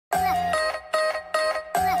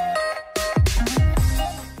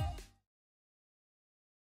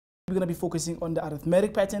we're going to be focusing on the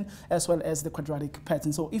arithmetic pattern as well as the quadratic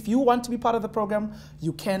pattern. So if you want to be part of the program,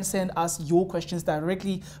 you can send us your questions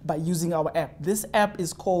directly by using our app. This app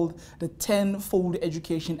is called the Tenfold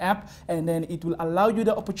Education app, and then it will allow you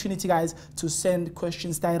the opportunity, guys, to send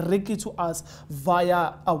questions directly to us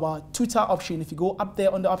via our tutor option. If you go up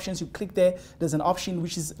there on the options, you click there, there's an option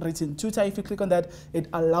which is written tutor. If you click on that, it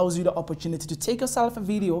allows you the opportunity to take yourself a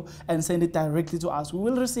video and send it directly to us. We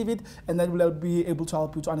will receive it, and then we'll be able to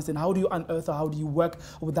help you to understand how do you unearth or how do you work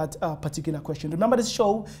with that particular question. Remember, this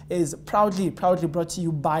show is proudly brought to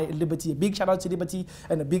you by Liberty. A big shout out to Liberty,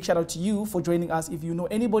 and a big shout out to you for joining us. If you know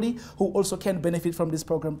anybody who also can benefit from this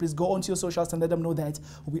program, please go onto your socials and let them know that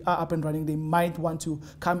we are up and running. They might want to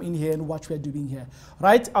come in here and watch what we're doing here.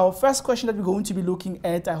 Right, our first question that we're going to be looking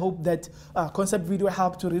at, I hope that concept video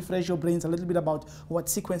helped to refresh your brains a little bit about what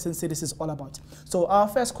sequence and series is all about. So our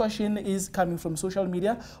first question is coming from social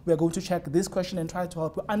media. We are going to check this question and try to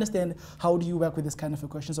help you understand how do you work with this kind of a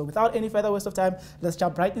question. So without any further waste of time, let's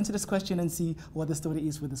jump right into this question and see what the story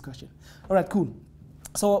is with this question. All right, cool.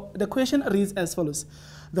 So the question reads as follows.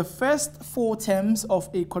 The first four terms of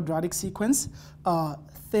a quadratic sequence are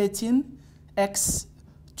 13, x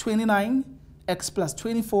 29, x plus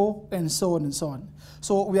 24, and so on and so on.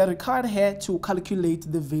 So we are required here to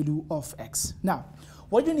calculate the value of x. Now,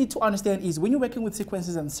 what you need to understand is when you're working with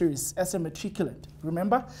sequences and series as a matriculant,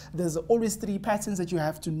 remember, there's always three patterns that you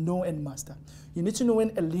have to know and master. You need to know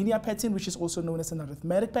a linear pattern, which is also known as an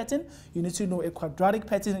arithmetic pattern. You need to know a quadratic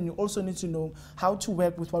pattern, and you also need to know how to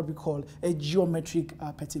work with what we call a geometric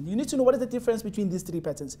pattern. You need to know what is the difference between these three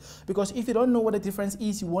patterns, because if you don't know what the difference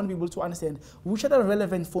is, you won't be able to understand which are the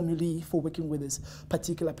relevant formulae for working with this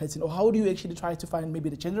particular pattern, or how do you actually try to find maybe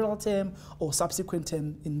the general term or subsequent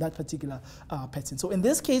term in that particular pattern. So in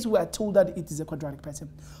this case, we are told that it is a quadratic pattern.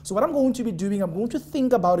 So what I'm going to be doing, I'm going to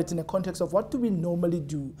think about it in the context of what do we normally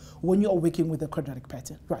do when you are working with a quadratic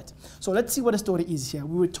pattern, right? So let's see what the story is here.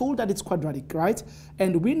 We were told that it's quadratic, right?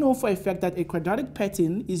 And we know for a fact that a quadratic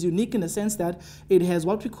pattern is unique in the sense that it has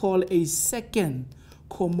what we call a second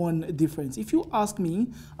common difference. If you ask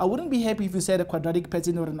me, I wouldn't be happy if you said a quadratic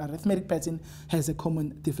pattern or an arithmetic pattern has a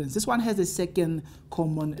common difference. This one has a second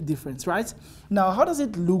common difference, right? Now, how does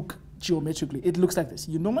it look geometrically? It looks like this.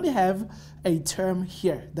 You normally have a term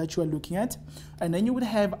here that you are looking at, and then you would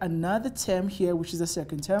have another term here, which is the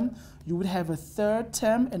second term. You would have a third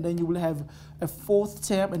term, and then you will have a fourth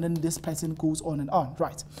term, and then this pattern goes on and on,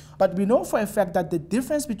 right? But we know for a fact that the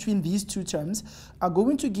difference between these two terms are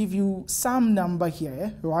going to give you some number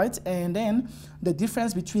here, right? And then the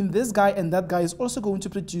difference between this guy and that guy is also going to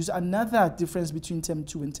produce another difference between term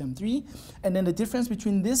 2 and term 3. And then the difference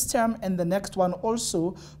between this term and the next one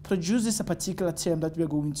also produces a particular term that we are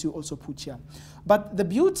going to also put here. But the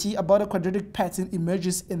beauty about a quadratic pattern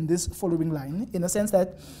emerges in this following line, in the sense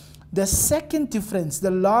that the second difference, the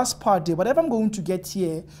last part there, whatever I'm going to get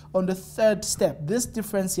here on the third step, this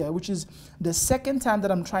difference here, which is the second time that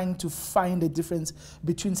I'm trying to find the difference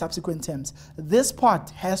between subsequent terms, this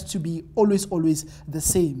part has to be always the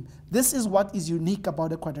same. This is what is unique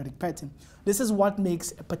about a quadratic pattern. This is what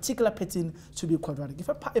makes a particular pattern to be quadratic. If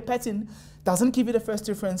a pattern doesn't give you the first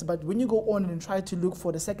difference, but when you go on and try to look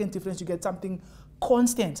for the second difference, you get something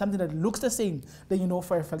constant, something that looks the same, then you know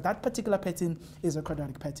for a fact that particular pattern is a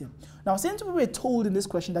quadratic pattern. Now, since we were told in this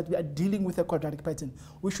question that we are dealing with a quadratic pattern,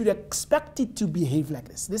 we should expect it to behave like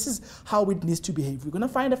this. This is how it needs to behave. We're going to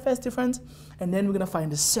find the first difference, and then we're going to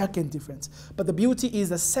find the second difference. But the beauty is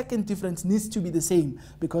the second difference needs to be the same,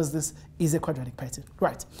 because this is a quadratic pattern.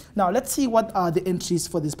 Right. Now, let's see what are the entries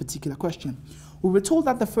for this particular question. We were told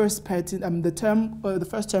that the first pattern, the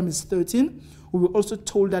first term is 13. We were also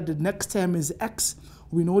told that the next term is x.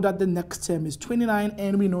 We know that the next term is 29,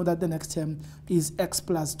 and we know that the next term is x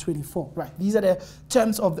plus 24. Right. These are the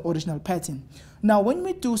terms of the original pattern. Now, when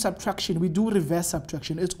we do subtraction, we do reverse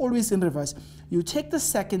subtraction. It's always in reverse. You take the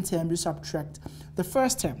second term, you subtract the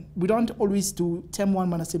first term. We don't always do term 1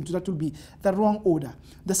 minus term 2. That will be the wrong order.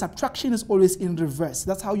 The subtraction is always in reverse.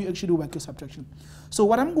 That's how you actually work your subtraction. So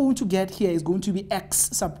what I'm going to get here is going to be x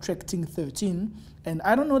subtracting 13. And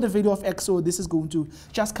I don't know the value of x, so this is going to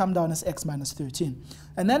just come down as x minus 13.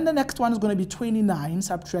 And then the next one is going to be 29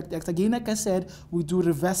 subtract x. Again, like I said, we do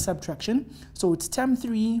reverse subtraction. So it's term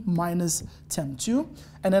 3 minus term 2.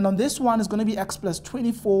 And then on this one is going to be x plus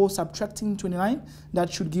 24 subtracting 29.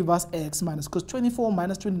 That should give us x minus, because 24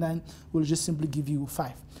 minus 29 will just simply give you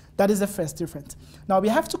 5. That is the first difference. Now we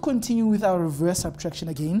have to continue with our reverse subtraction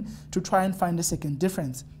again to try and find the second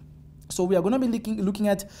difference. So we are going to be looking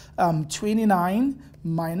at 29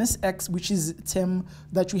 minus x, which is the term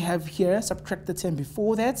that we have here. Subtract the term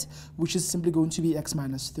before that, which is simply going to be x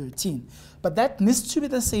minus 13. But that needs to be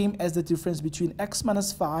the same as the difference between x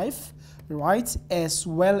minus 5, right, as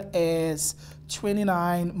well as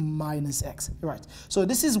 29 minus x, right? So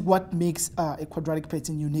this is what makes a quadratic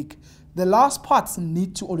pattern unique. The last parts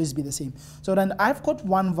need to always be the same. So then I've got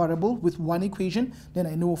one variable with one equation, then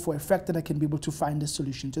I know for a fact that I can be able to find the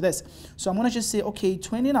solution to this. So I'm going to just say, okay,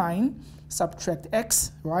 29 subtract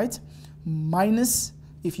x, right, minus,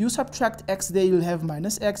 if you subtract x there, you'll have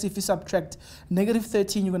minus x. If you subtract negative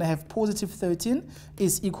 13, you're going to have positive 13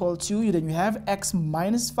 is equal to, then you have x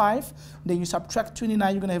minus 5. Then you subtract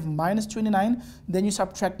 29, you're going to have minus 29. Then you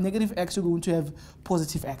subtract negative x, you're going to have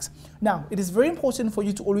positive x. Now, it is very important for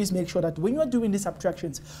you to always make sure that when you are doing these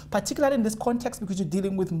subtractions, particularly in this context because you're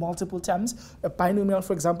dealing with multiple terms, a binomial,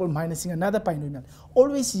 for example, minusing another binomial,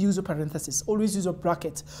 always use a parenthesis, always use a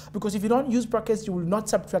bracket. Because if you don't use brackets, you will not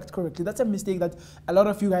subtract correctly. That's a mistake that a lot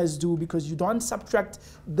of you guys do because you don't subtract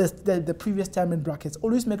the previous term in brackets.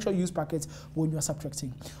 Always make sure you use brackets when you are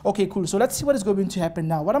subtracting. Okay, cool. So let's see what is going to happen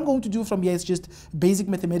now. What I'm going to do from here is just basic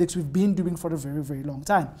mathematics we've been doing for a very, very long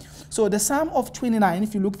time. So the sum of 29,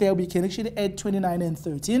 if you look there, we can actually add 29 and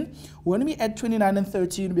 13. When we add 29 and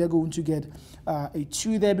 13, we are going to get a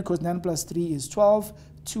 2 there because 9 plus 3 is 12.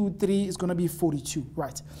 2, 3 is going to be 42,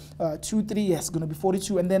 right? 2, 3, yes, going to be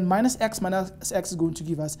 42. And then minus x is going to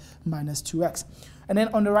give us minus 2x. And then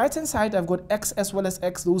on the right-hand side, I've got x as well as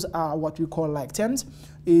x. Those are what we call like terms.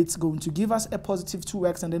 It's going to give us a positive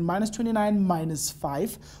 2x. And then minus 29 minus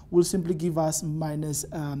 5 will simply give us minus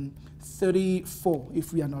 34,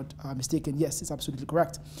 if we are not mistaken. Yes, it's absolutely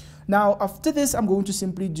correct. Now, after this, I'm going to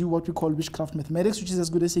simply do what we call Witchcraft Mathematics, which is as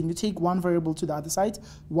good as saying you take one variable to the other side,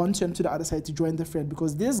 one term to the other side to join the friend,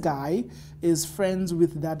 because this guy is friends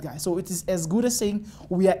with that guy. So it is as good as saying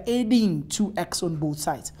we are adding 2x on both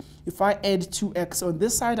sides. If I add 2x on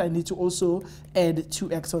this side, I need to also add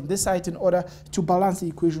 2x on this side in order to balance the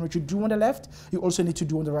equation. What you do on the left, you also need to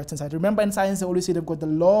do on the right-hand side. Remember, in science, they always say they've got the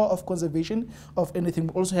law of conservation of anything.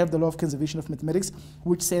 We also have the law of conservation of mathematics,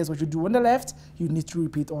 which says what you do on the left, you need to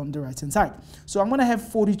repeat on the right-hand side. So I'm going to have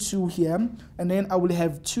 42 here, and then I will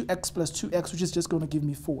have 2x plus 2x, which is just going to give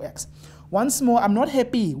me 4x. Once more, I'm not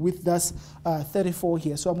happy with this 34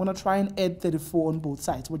 here, so I'm going to try and add 34 on both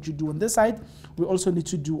sides. What you do on this side, we also need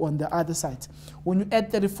to do on the other side. When you add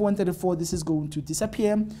 34 and 34, this is going to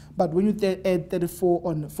disappear, but when you add 34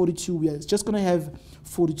 on 42, we are just going to have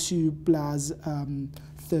 42 plus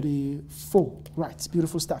 34. Right,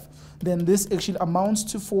 beautiful stuff. Then this actually amounts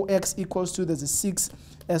to 4x equals to, there's a 6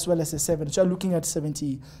 as well as a 7. So you're looking at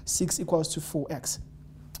 76 equals to 4x.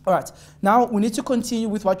 All right, now we need to continue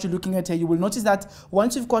with what you're looking at here. You will notice that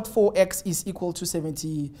once you've got 4x is equal to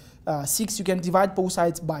 76, you can divide both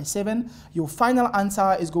sides by 7. Your final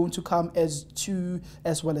answer is going to come as 2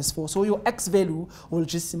 as well as 4. So your x value will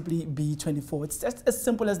just simply be 24. It's just as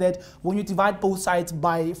simple as that. When you divide both sides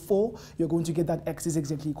by 4, you're going to get that x is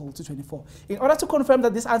exactly equal to 24. In order to confirm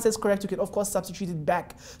that this answer is correct, you can, of course, substitute it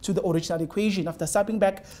back to the original equation. After swapping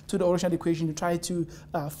back to the original equation, you try to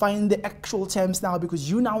find the actual terms now, because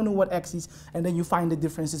you now know what x is, and then you find the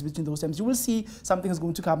differences between those terms. You will see something is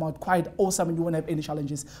going to come out quite awesome, and you won't have any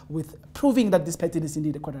challenges with proving that this pattern is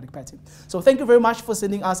indeed a quadratic pattern. So thank you very much for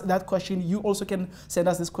sending us that question. You also can send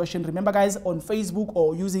us this question. Remember, guys, on Facebook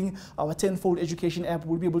or using our Tenfold Education app,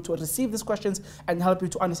 we'll be able to receive these questions and help you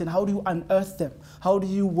to understand how do you unearth them, how do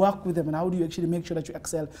you work with them, and how do you actually make sure that you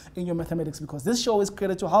excel in your mathematics, because this show is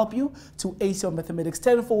created to help you to ace your mathematics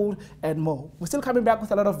tenfold and more. We're still coming back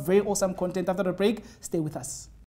with a lot of very awesome content after the break. Stay with us.